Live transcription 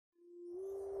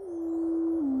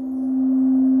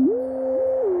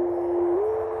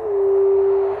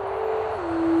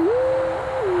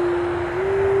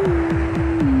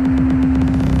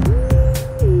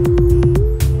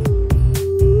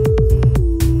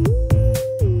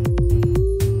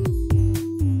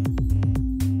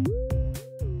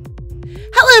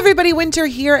everybody, Wyntr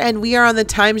here, and we are on the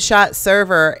TimeShot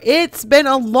server. It's been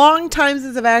a long time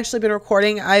since I've actually been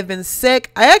recording. I've been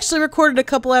sick. I actually recorded a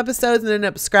couple episodes and ended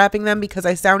up scrapping them because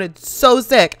I sounded so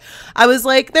sick. I was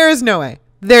like, there is no way.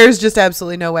 There's just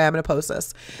absolutely no way I'm going to post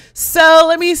this. So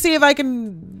let me see if I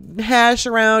can hash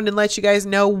around and let you guys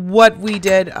know what we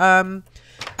did. I've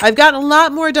gotten a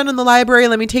lot more done in the library.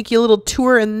 Let me take you a little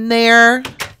tour in there.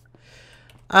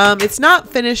 It's not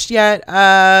finished yet,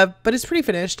 but it's pretty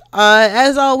finished.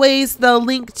 As always, the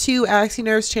link to Axie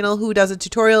Nerve's channel, who does the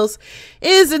tutorials,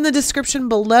 is in the description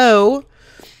below.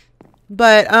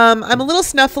 But I'm a little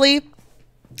snuffly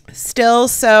still,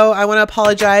 so I want to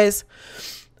apologize.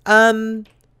 I've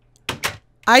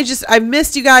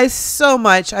missed you guys so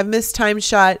much. I've missed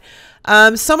TimeShot.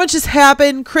 So much has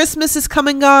happened. Christmas is come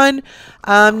and gone.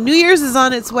 New Year's is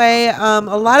on its way. A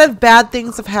lot of bad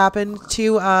things have happened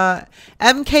to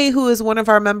MK, who is one of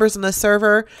our members on the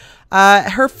server.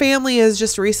 Her family has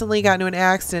just recently gotten into an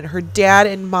accident. Her dad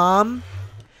and mom.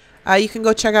 You can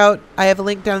go check out, I have a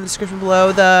link down in the description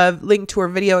below, the link to her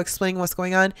video explaining what's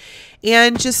going on.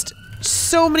 And just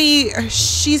so many,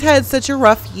 she's had such a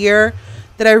rough year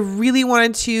that I really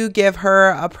wanted to give her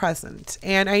a present.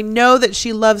 And I know that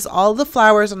she loves all the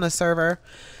flowers on the server.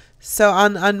 So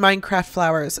on Minecraft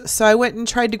flowers. So I went and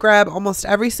tried to grab almost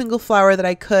every single flower that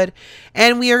I could.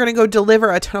 And we are going to go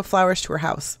deliver a ton of flowers to her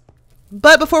house.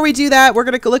 But before we do that, we're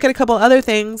going to look at a couple other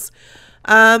things.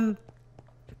 As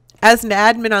an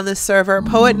admin on this server,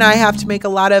 Poet and I have to make a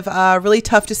lot of really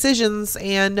tough decisions.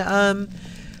 And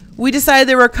we decided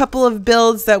there were a couple of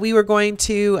builds that we were going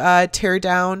to tear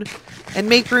down and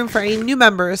make room for any new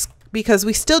members, because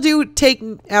we still do take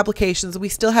applications. We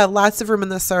still have lots of room in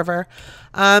the server.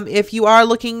 If you are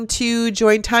looking to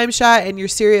join TimeShot and you're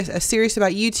serious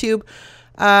about YouTube,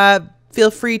 feel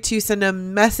free to send a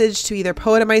message to either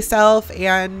Poet or myself,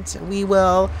 and we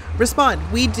will respond.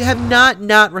 We have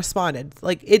not responded.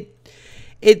 Like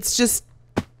it's just,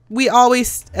 we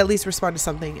always at least respond to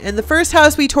something. And the first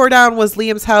house we tore down was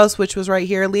Liam's house, which was right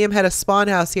here. Liam had a spawn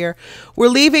house here. We're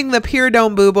leaving the pure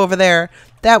dome boob over there.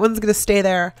 That one's going to stay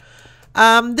there.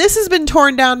 This has been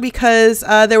torn down because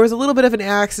there was a little bit of an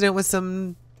accident with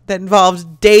that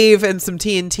involved Dave and some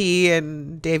TNT,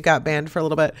 and Dave got banned for a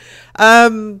little bit.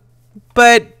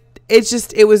 But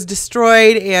it was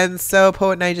destroyed, and so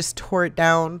Poet and I just tore it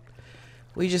down.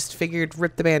 We just figured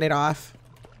rip the band-aid off.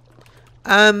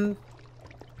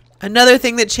 Another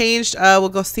thing that changed, we'll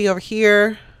go see over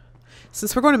here.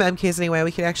 Since we're going to MK's anyway,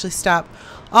 we can actually stop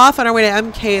off on our way to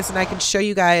MK's and I can show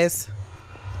you guys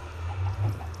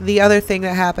the other thing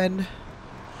that happened.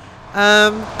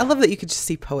 I love that you could just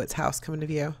see Poet's house come into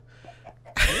view.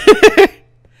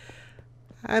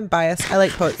 I'm biased. I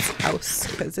like Poet's house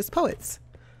because it's Poet's.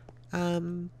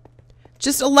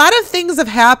 Just a lot of things have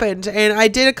happened, and I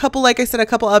did a couple, like I said, a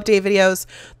couple update videos.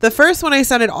 The first one I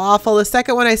sounded awful. The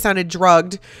second one I sounded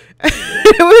drugged.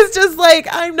 It was just like,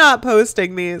 I'm not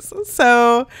posting these.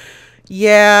 So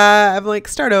yeah, I'm like,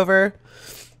 start over.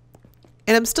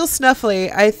 And I'm still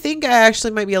snuffly. I think I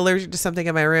actually might be allergic to something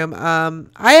in my room.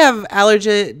 I have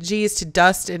allergies to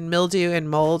dust and mildew and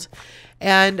mold.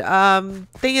 And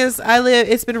thing is,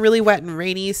 it's been really wet and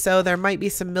rainy, so there might be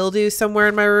some mildew somewhere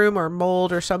in my room or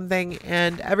mold or something.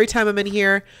 And every time I'm in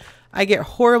here, I get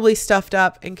horribly stuffed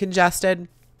up and congested.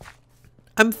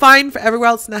 I'm fine for everywhere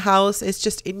else in the house. It's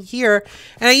just in here.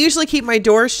 And I usually keep my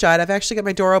doors shut. I've actually got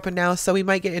my door open now, so we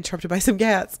might get interrupted by some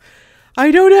cats. I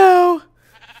don't know.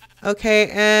 Okay,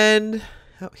 and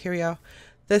oh, here we go.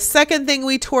 The second thing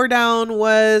we tore down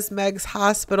was Meg's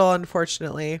hospital,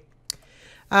 unfortunately.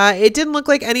 It didn't look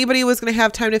like anybody was going to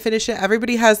have time to finish it.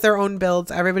 Everybody has their own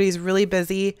builds. Everybody's really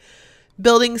busy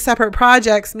building separate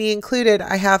projects, me included.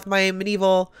 I have my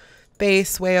medieval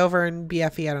base way over in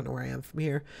BFE. I don't know where I am from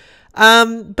here.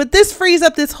 But this frees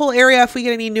up this whole area. If we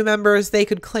get any new members, they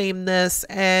could claim this.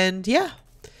 And yeah,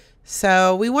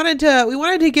 so we wanted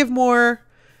to give more.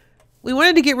 We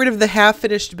wanted to get rid of the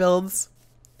half-finished builds.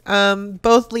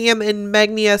 Both Liam and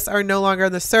Magnius are no longer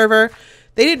on the server.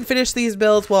 They didn't finish these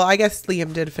builds. Well, I guess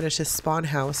Liam did finish his spawn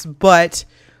house, but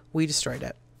we destroyed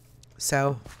it.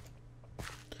 So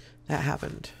that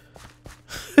happened.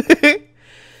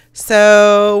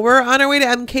 So we're on our way to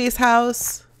MK's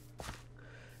house.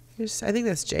 I think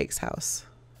that's Jake's house.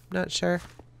 Not sure.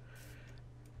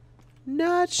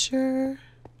 Not sure.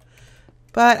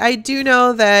 But I do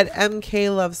know that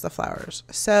MK loves the flowers.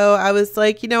 So I was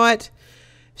like, you know what?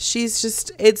 She's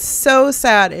just, it's so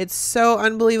sad. It's so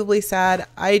unbelievably sad.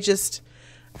 I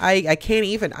can't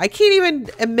even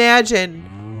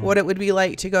imagine what it would be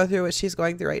like to go through what she's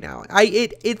going through right now.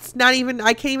 It's not even,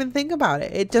 I can't even think about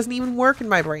it. It doesn't even work in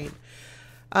my brain.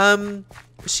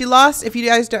 She lost, if you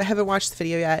guys haven't watched the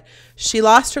video yet, she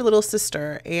lost her little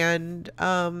sister, and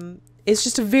it's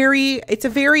just it's a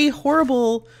very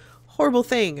horrible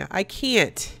thing. I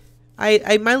can't.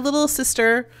 My little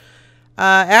sister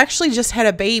actually just had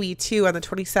a baby too on the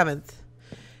 27th,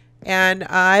 and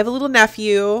I have a little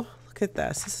nephew. Look at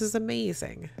this. This is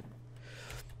amazing.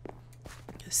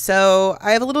 So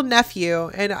I have a little nephew,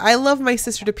 and I love my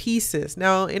sister to pieces.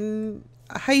 Now in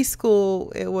high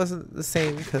school, it wasn't the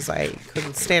same because I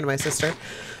couldn't stand my sister,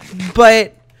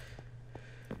 but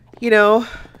you know,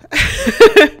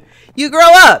 you grow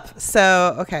up.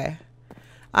 So, okay.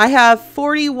 I have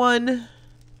 41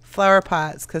 flower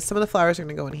pots because some of the flowers are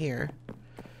going to go in here.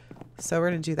 So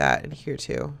we're going to do that in here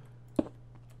too.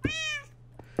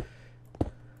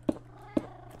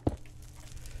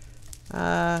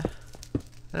 I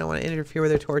don't want to interfere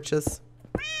with their torches.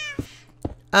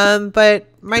 But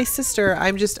my sister,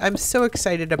 I'm so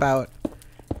excited about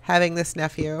having this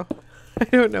nephew. I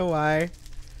don't know why.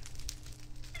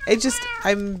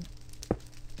 I'm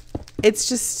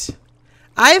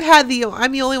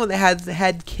the only one that has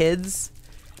had kids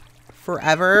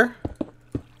forever.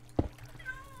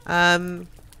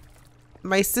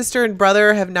 My sister and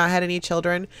brother have not had any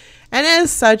children, and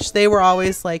as such, they were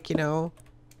always like, you know,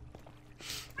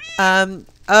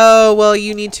 oh, well,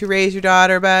 you need to raise your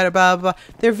daughter, blah, blah, blah.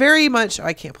 They're very much, oh,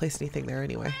 I can't place anything there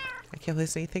anyway. I can't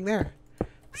place anything there.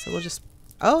 So we'll just,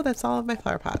 oh, that's all of my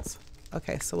flower pots.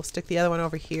 Okay, so we'll stick the other one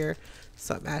over here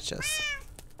so it matches.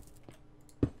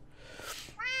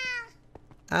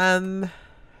 Let's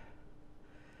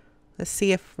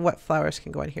see what flowers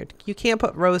can go in here. You can't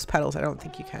put rose petals. I don't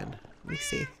think you can. Let me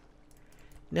see.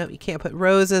 Nope, you can't put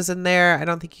roses in there. I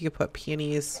don't think you could put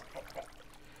peonies.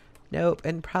 Nope,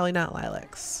 and probably not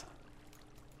lilacs.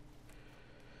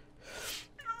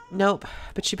 Nope,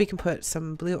 but we can put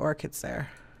some blue orchids there.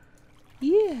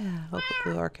 Yeah, we'll put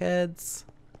blue orchids.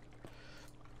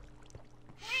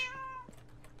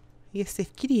 Yes,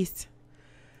 safe kitties.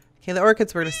 Okay, the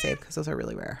orchids we're going to save because those are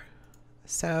really rare.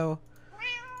 So,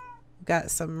 we've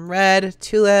got some red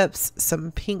tulips,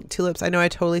 some pink tulips. I know I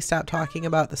totally stopped talking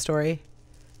about the story.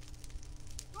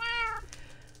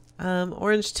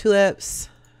 Orange tulips,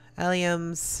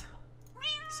 alliums,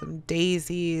 some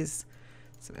daisies,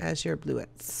 some azure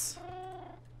bluets.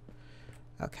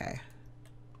 Okay.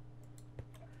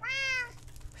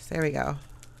 So there we go.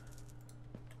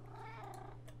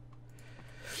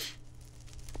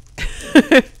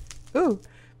 Ooh,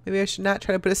 maybe I should not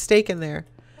try to put a stake in there.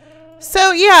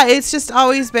 So yeah, it's just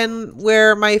always been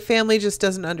where my family just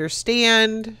doesn't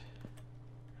understand.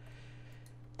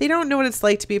 They don't know what it's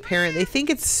like to be a parent. They think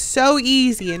it's so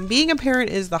easy, and being a parent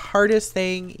is the hardest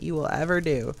thing you will ever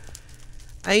do.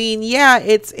 I mean, yeah,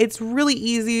 it's really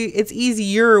easy. It's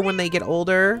easier when they get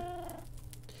older,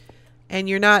 and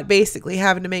you're not basically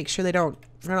having to make sure they don't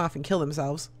run off and kill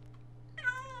themselves.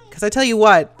 Because I tell you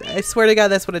what, I swear to God,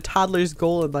 that's what a toddler's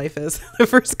goal in life is. The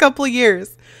first couple of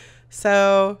years.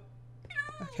 So,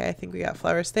 okay, I think we got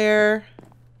flowers there.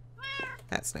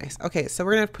 That's nice. Okay, so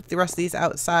we're going to put the rest of these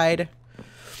outside.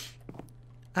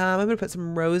 I'm going to put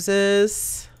some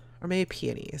roses. Or maybe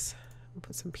peonies. We'll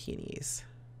put some peonies.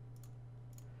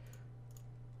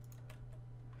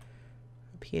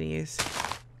 Peonies.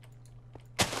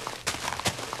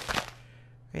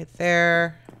 Right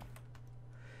there.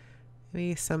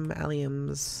 Maybe some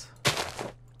alliums.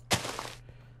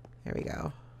 There we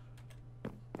go.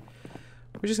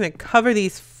 We're just gonna cover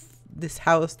this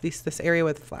area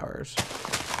with flowers.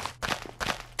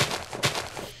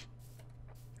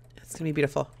 It's gonna be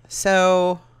beautiful.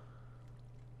 So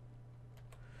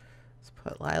let's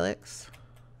put lilacs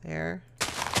there.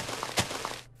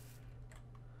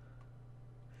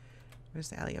 Where's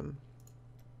the allium?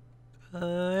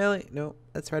 No,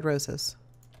 that's red roses.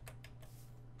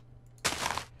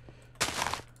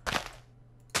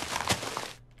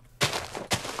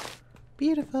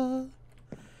 Beautiful.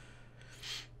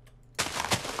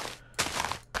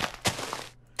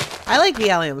 I like the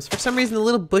alliums. For some reason, the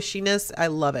little bushiness, I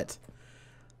love it.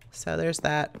 So there's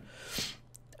that.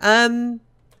 Let's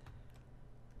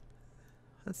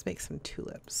make some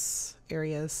tulips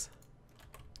areas.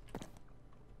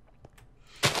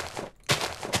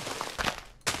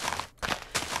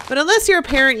 But unless you're a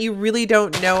parent, you really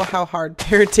don't know how hard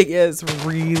parenting is,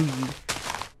 really.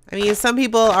 I mean, some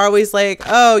people are always like,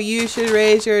 oh, you should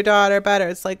raise your daughter better.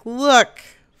 It's like, look,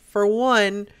 for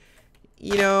one,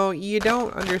 you know, you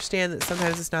don't understand that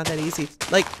sometimes it's not that easy.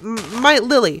 Like my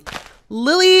Lily.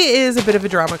 Lily is a bit of a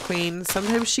drama queen.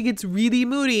 Sometimes she gets really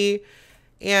moody,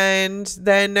 and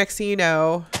then next thing you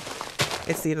know,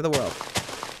 it's the end of the world.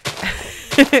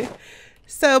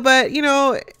 So, but, you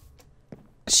know,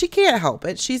 she can't help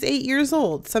it. She's 8 years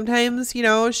old. Sometimes, you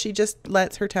know, she just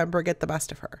lets her temper get the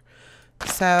best of her.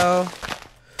 So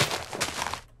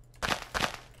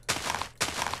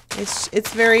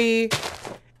it's very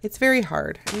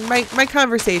hard. My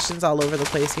conversation's all over the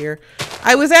place here.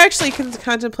 I was actually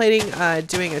contemplating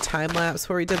doing a time lapse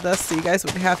where we did this, so you guys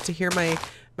wouldn't have to hear my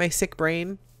sick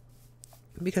brain,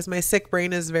 because my sick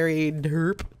brain is very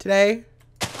derp today.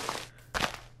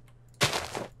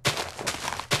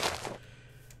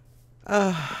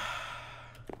 We're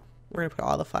gonna put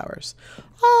all the flowers.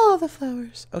 All the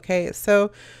flowers. Okay,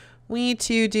 so we need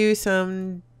to do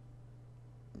some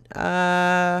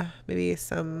maybe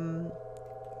some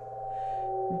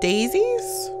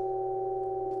daisies.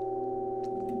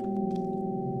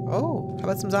 Oh, how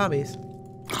about some zombies?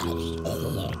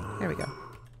 There we go.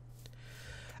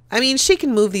 I mean, she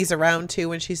can move these around too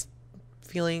when she's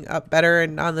feeling up better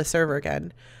and on the server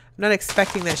again. I'm not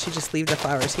expecting that she just leave the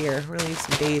flowers here. We're gonna leave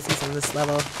some daisies on this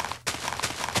level.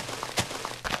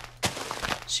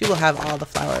 She will have all the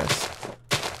flowers.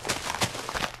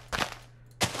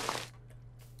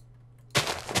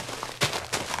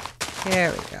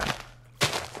 There we go.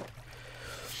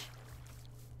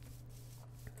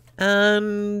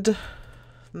 And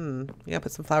we gotta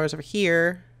put some flowers over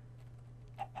here.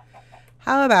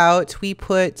 How about we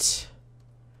put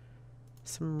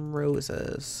some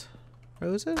roses?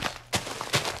 Roses?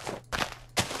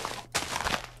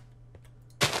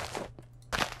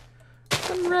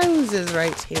 Some roses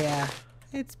right here.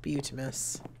 It's beautiful.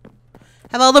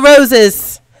 Have all the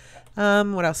roses.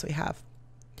 What else do we have?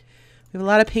 We have a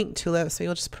lot of pink tulips, so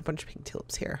we'll just put a bunch of pink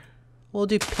tulips here. We'll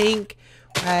do pink,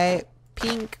 white,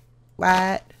 pink,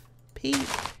 white, pink,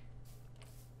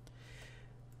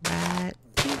 white,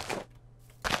 pink.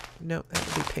 No, that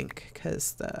would be pink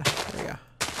because there we go.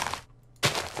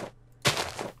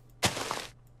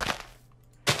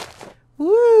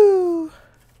 Woo!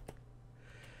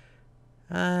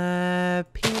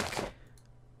 Pink.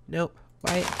 Nope.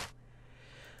 White.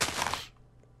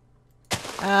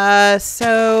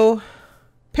 So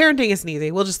parenting isn't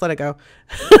easy. We'll just let it go.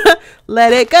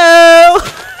 Let it go.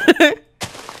 There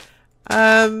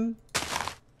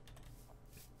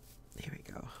we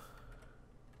go.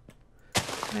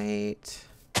 White.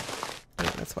 No,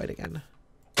 that's white again.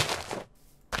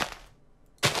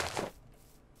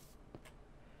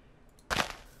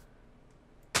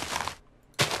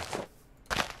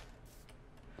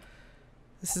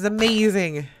 This is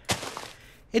amazing.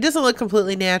 It doesn't look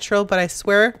completely natural, but I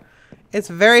swear it's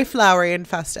very flowery and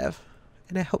festive.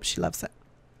 And I hope she loves it.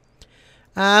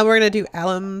 We're going to do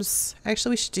alums.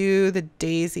 Actually, we should do the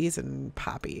daisies and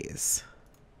poppies.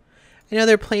 I know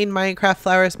they're plain Minecraft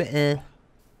flowers, but eh.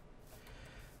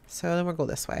 So then we'll go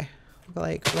this way. We'll go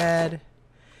like red,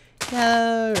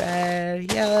 yellow,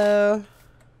 red, yellow,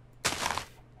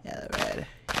 yellow, red,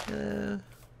 yellow.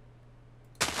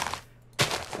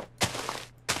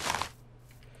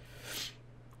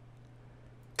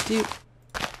 Doop,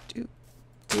 doop,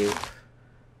 doop.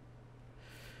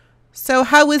 So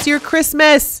how was your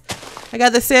Christmas? I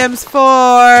got The Sims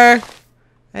 4.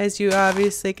 As you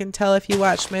obviously can tell if you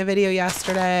watched my video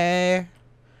yesterday.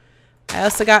 I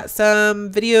also got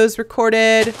some videos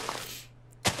recorded.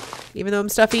 Even though I'm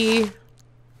stuffy.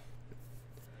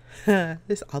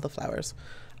 There's all the flowers.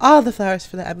 All the flowers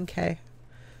for the MK.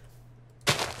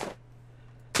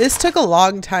 This took a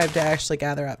long time to actually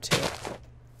gather up to.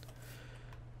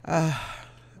 I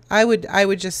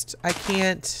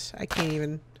can't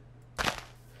even.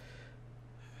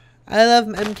 I love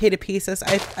MK to pieces.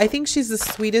 I think she's the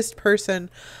sweetest person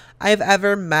I've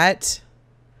ever met.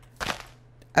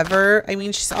 Ever. I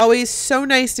mean, she's always so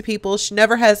nice to people. She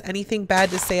never has anything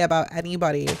bad to say about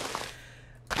anybody.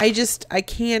 I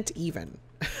can't even.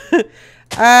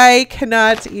 I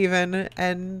cannot even.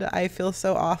 And I feel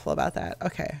so awful about that.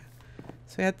 Okay.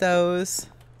 So we had those.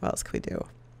 What else can we do?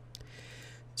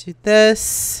 Do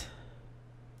this.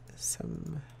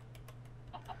 Some.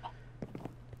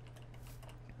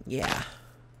 Yeah.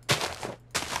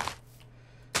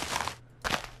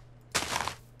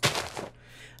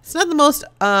 It's not the most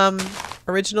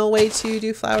original way to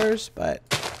do flowers, but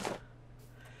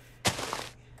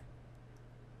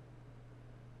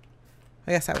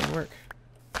I guess that would work.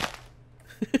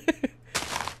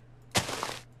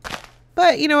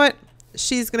 But you know what?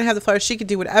 She's gonna have the flowers. She can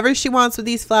do whatever she wants with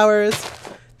these flowers.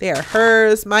 They are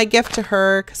hers. My gift to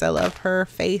her, because I love her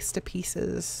face to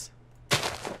pieces.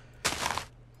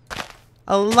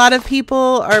 A lot of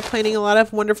people are planning a lot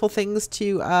of wonderful things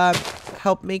to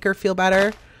help make her feel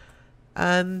better.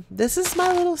 This is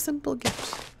my little simple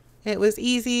gift. It was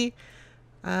easy,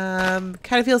 Kind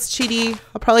of feels cheaty.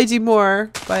 I'll probably do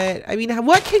more, but I mean,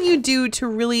 what can you do to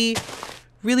really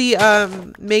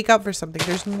make up for something?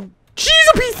 There's cheese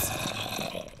a piece.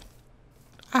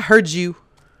 I heard you.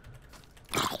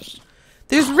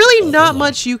 There's really not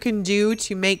much you can do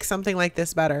to make something like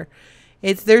this better.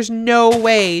 There's no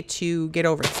way to get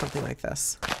over something like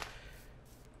this.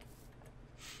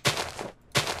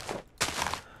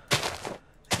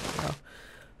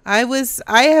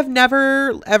 I have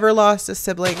never ever lost a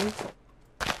sibling.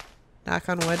 Knock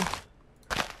on wood.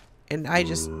 And I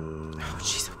just, oh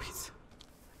jeez,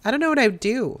 I don't know what I would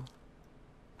do.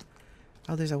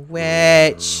 Oh, there's a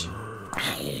witch.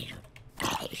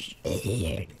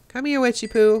 Come here, witchy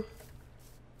poo.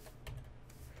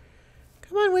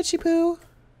 Come on, witchy poo.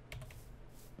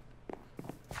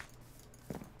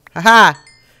 Haha!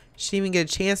 She didn't even get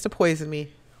a chance to poison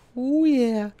me. Oh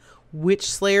yeah, witch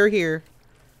slayer here.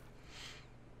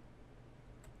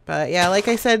 But yeah, like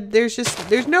I said,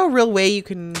 there's no real way you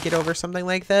can get over something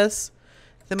like this.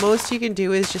 The most you can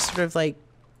do is just sort of like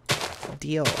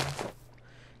deal.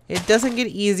 It doesn't get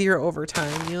easier over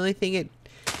time. The only thing it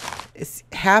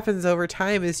happens over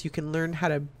time is you can learn how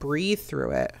to breathe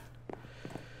through it.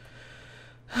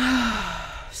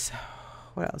 So,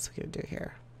 what else are we gonna do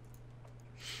here?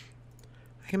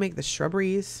 I can make the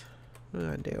shrubberies. What am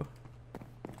I gonna do?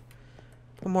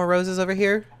 Put more roses over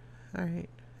here. All right,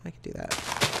 I can do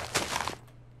that.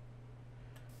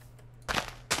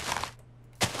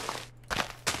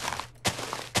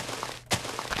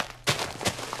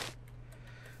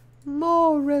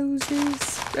 More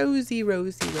roses. Rosy,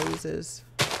 rosy roses.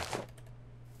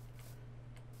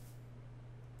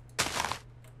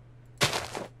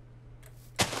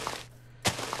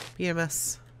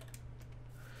 BMS.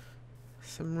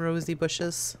 Some rosy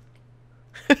bushes.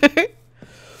 Here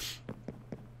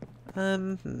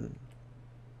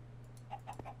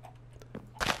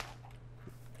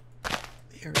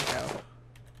we go.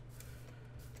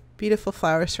 Beautiful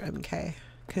flowers for MK.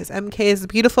 Because MK is a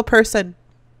beautiful person.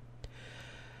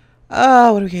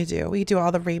 Oh, what are we going to do? We can do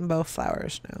all the rainbow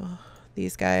flowers now.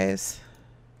 These guys.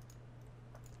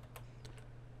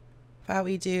 How about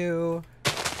we do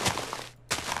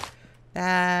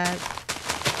that.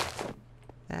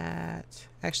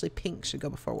 Actually, pink should go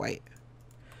before white.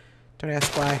 Don't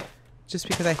ask why. Just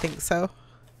because I think so.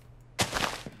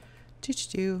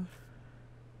 Do.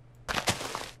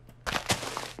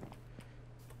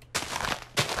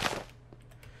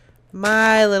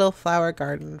 My little flower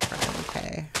garden for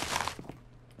MK.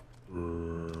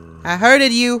 I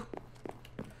hearded you.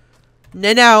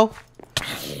 No.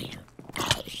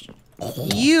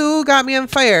 You got me on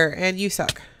fire and you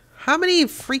suck. How many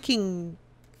freaking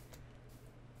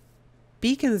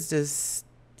beacons does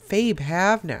Fabe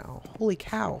have now? Holy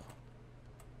cow.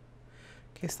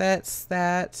 Okay, so that's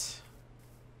that.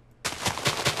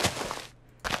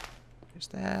 There's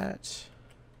that.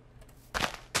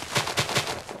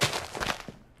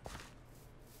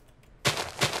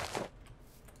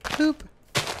 Poop.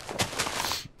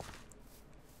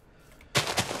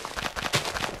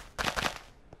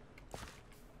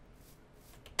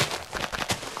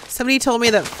 Somebody told me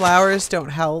that flowers don't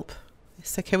help.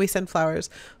 So can we send flowers?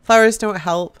 Flowers don't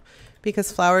help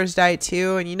because flowers die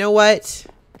too. And you know what?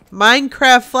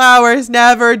 Minecraft flowers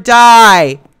never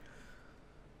die.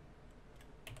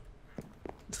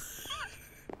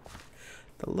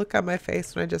 The look on my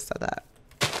face when I just said that.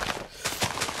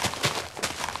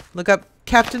 Look up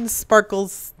Captain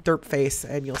Sparkle's derp face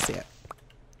and you'll see it.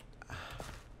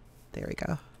 There we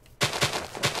go.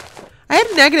 I had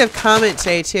a negative comment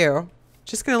today too.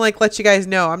 Just gonna like let you guys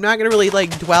know. I'm not gonna really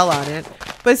like dwell on it,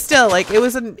 but still, like it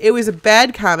was a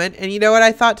bad comment, and you know what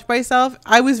I thought to myself?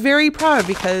 I was very proud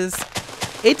because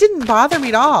it didn't bother me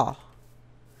at all.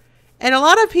 And a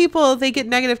lot of people, they get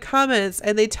negative comments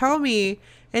and they tell me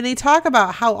and they talk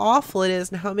about how awful it is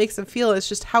and how it makes them feel. It's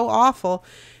just how awful.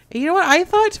 And you know what I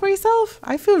thought to myself?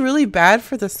 I feel really bad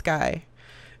for this guy.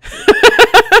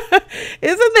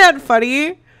 Isn't that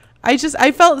funny? I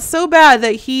felt so bad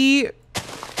that he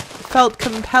felt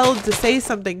compelled to say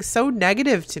something so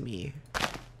negative to me.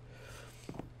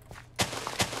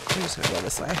 I'm just gonna go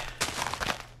this way.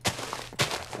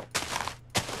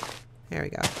 There we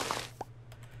go.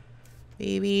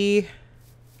 Maybe.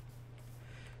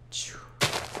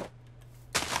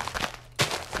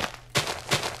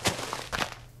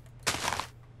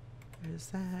 Is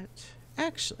that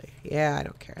actually? Yeah, I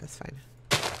don't care. That's fine.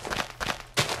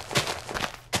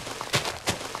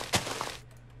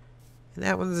 And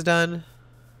that one's done.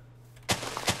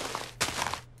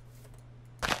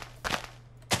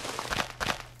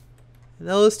 And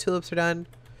those tulips are done.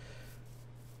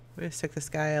 I'm gonna stick this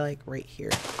guy like right here.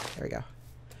 There we go.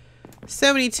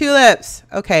 So many tulips.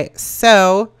 Okay,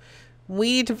 so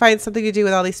we need to find something to do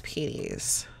with all these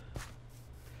peonies.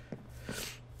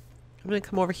 I'm going to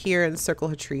come over here and circle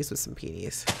her trees with some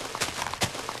peonies.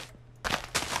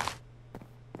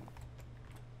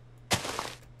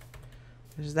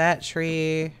 There's that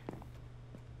tree.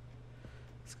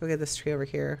 Let's go get this tree over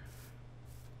here.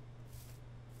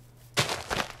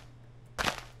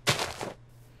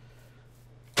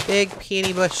 Big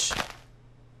peony bush.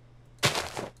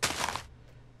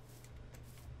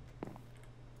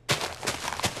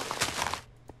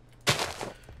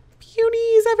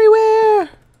 Peonies everywhere.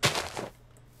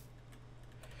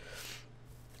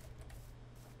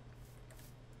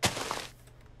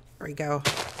 There we go.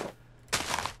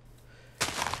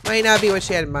 Might not be what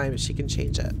she had in mind, but she can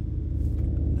change it.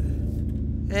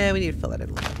 And we need to fill it in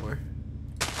a little bit more.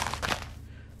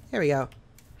 There we go.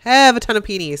 Have a ton of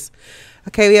peonies.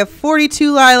 Okay, we have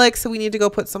 42 lilacs, so we need to go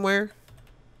put somewhere.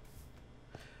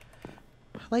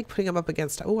 I like putting them up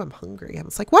against... Oh, I'm hungry. I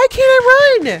was like, why can't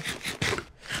I run?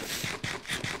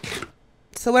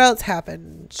 So what else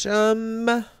happened?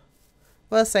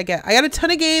 What else did I get? I got a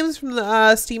ton of games from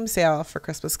the Steam sale for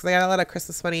Christmas because I got a lot of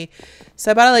Christmas money.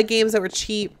 So I bought a lot of games that were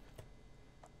cheap.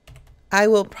 I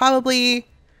will probably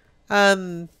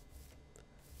be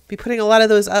putting a lot of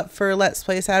those up for Let's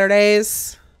Play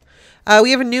Saturdays.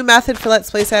 We have a new method for Let's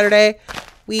Play Saturday.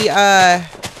 We now...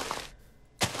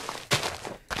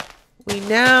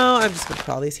 I'm just going to put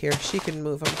all these here. She can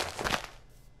move them.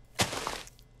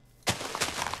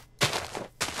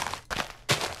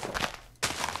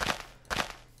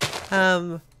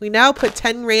 We now put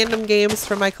 10 random games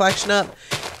from my collection up,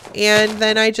 and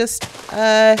then I just,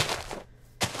 I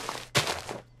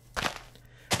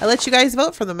let you guys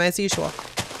vote for them as usual.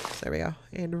 So there we go.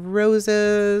 And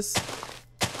roses.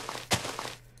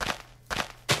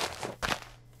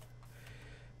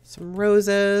 Some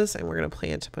roses, and we're going to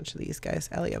plant a bunch of these guys,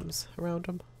 alliums, around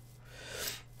them.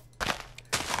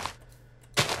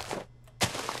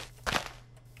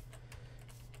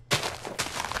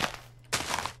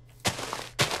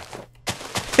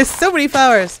 There's so many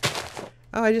flowers.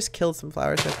 Oh, I just killed some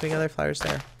flowers by putting other flowers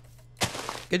there.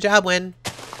 Good job, Wyn.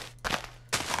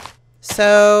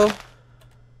 So,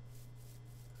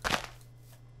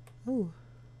 ooh,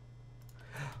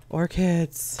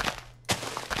 orchids.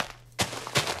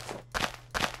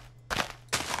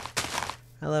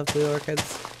 I love blue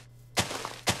orchids.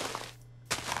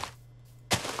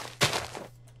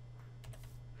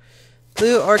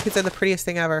 Blue orchids are the prettiest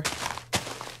thing ever.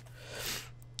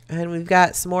 And we've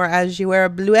got some more Azure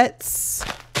bluettes.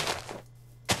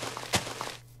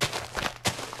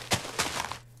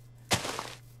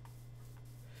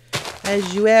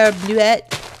 Azure bluette.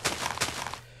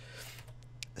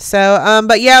 So,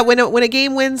 but yeah, when a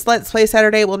game wins Let's Play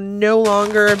Saturday, it will no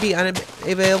longer be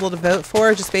available to vote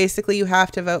for. Just basically you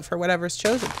have to vote for whatever's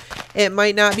chosen. It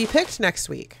might not be picked next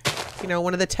week. You know,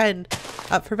 one of the 10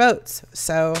 up for votes.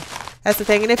 So that's the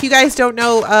thing. And if you guys don't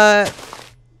know,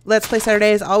 Let's Play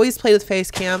Saturdays always play with face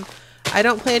cam. I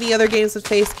don't play any other games with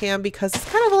face cam because it's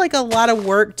kind of like a lot of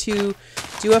work to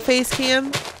do a face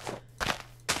cam.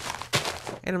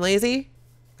 And I'm lazy.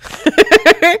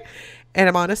 And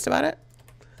I'm honest about it,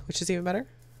 which is even better.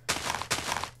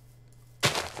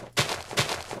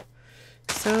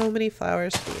 So many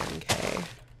flowers for the MK.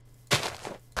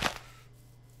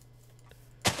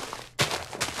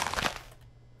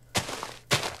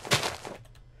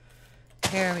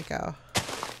 There we go.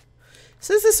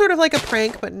 So this is sort of like a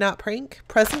prank, but not prank.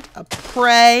 Present. A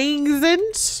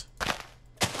prankzent.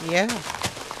 Yeah.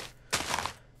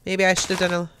 Maybe I should have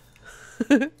done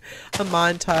a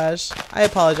montage. I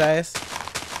apologize.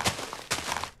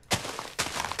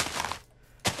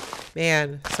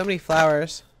 Man, so many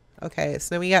flowers. Okay,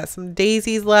 so then we got some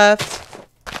daisies left.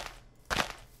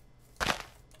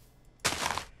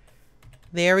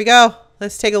 There we go.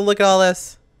 Let's take a look at all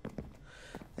this.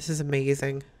 This is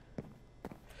amazing.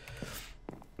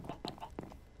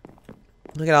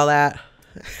 Look at all that.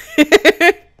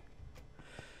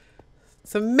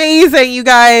 It's amazing, you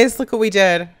guys. Look what we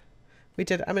did. I'm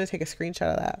going to take a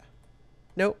screenshot of that.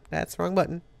 Nope, that's the wrong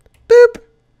button. Boop.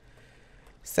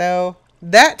 So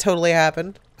that totally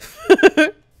happened.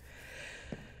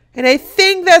 And I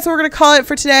think that's what we're going to call it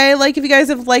for today. Like, if you guys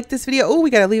have liked this video. Oh, we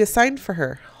got to leave a sign for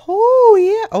her. Oh,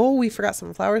 yeah. Oh, we forgot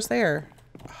some flowers there.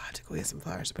 Oh, I have to go get some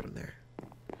flowers to put them there.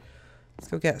 Let's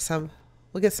go get some.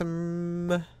 We'll get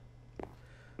some.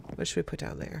 What should we put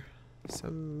down there?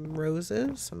 Some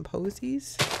roses, some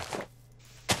posies.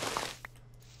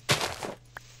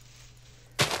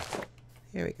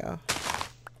 Here we go.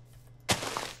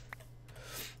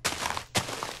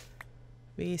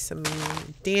 Maybe some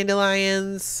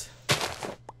dandelions.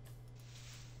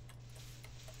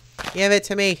 Give it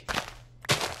to me.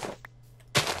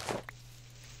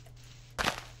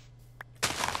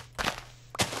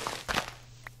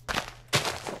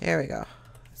 There we go.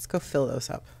 Let's go fill those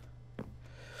up.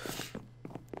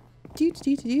 So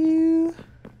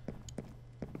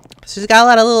she's got a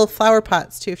lot of little flower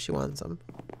pots too if she wants them.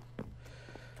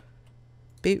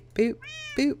 Boop, boop,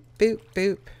 boop, boop,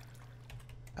 boop.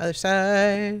 Other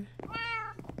side.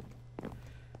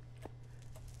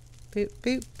 Boop,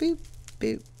 boop, boop,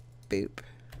 boop, boop.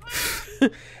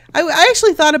 I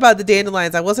actually thought about the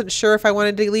dandelions. I wasn't sure if I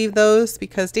wanted to leave those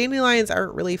because dandelions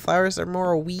aren't really flowers. They're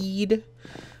more a weed.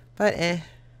 But eh.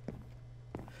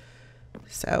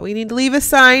 So we need to leave a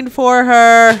sign for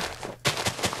her.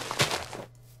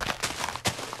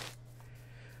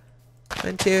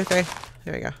 1, 2, 3.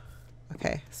 There we go.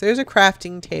 Okay, so there's a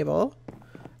crafting table.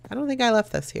 I don't think I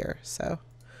left this here, so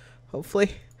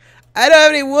hopefully. I don't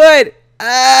have any wood.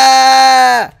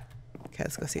 Ah! Okay,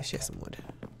 let's go see if she has some wood.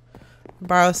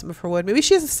 Borrow some of her wood. Maybe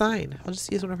she has a sign. I'll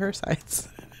just use one of her signs.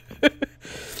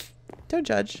 Don't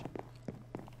judge.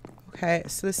 Okay,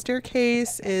 so the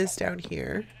staircase is down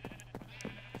here.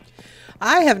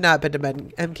 I have not been to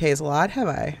MK's a lot, have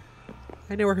I?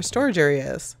 I know where her storage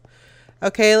area is.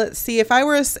 Okay, let's see. If I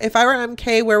were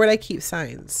MK, where would I keep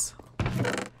signs?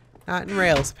 Not in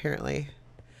rails, apparently.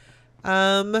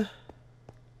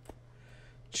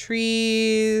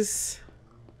 Trees.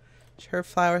 Her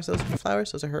flowers. Those are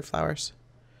flowers. Those are her flowers.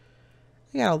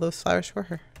 I got all those flowers for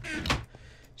her.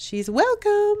 She's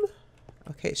welcome.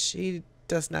 Okay, she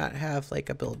does not have like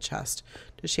a build chest.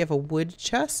 Does she have a wood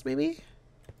chest, maybe?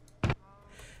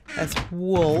 That's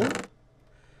wool.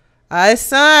 A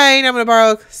sign. I'm gonna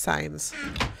borrow signs.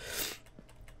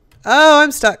 Oh,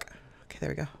 I'm stuck. Okay, there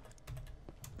we go.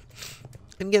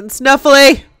 I'm getting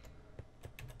snuffly.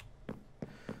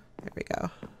 There we go.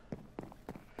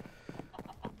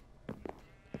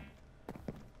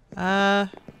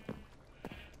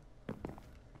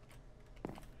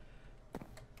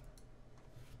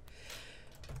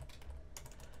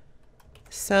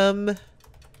 Some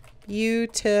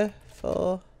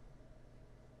beautiful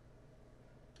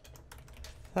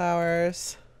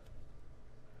flowers.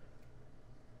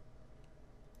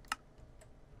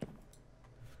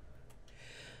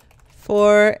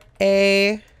 For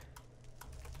a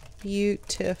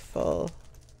beautiful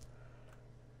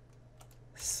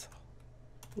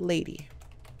lady.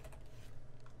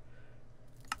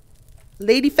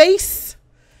 Lady face.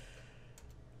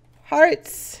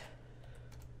 Hearts.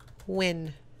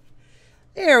 Win.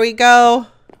 There we go.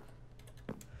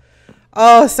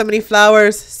 Oh, so many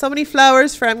flowers. So many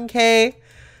flowers for MK.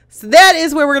 So that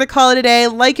is where we're going to call it a day.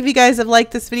 Like if you guys have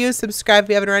liked this video. Subscribe if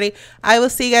you haven't already. I will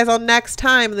see you guys all next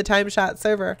time in the TimeShot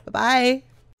server. Bye-bye.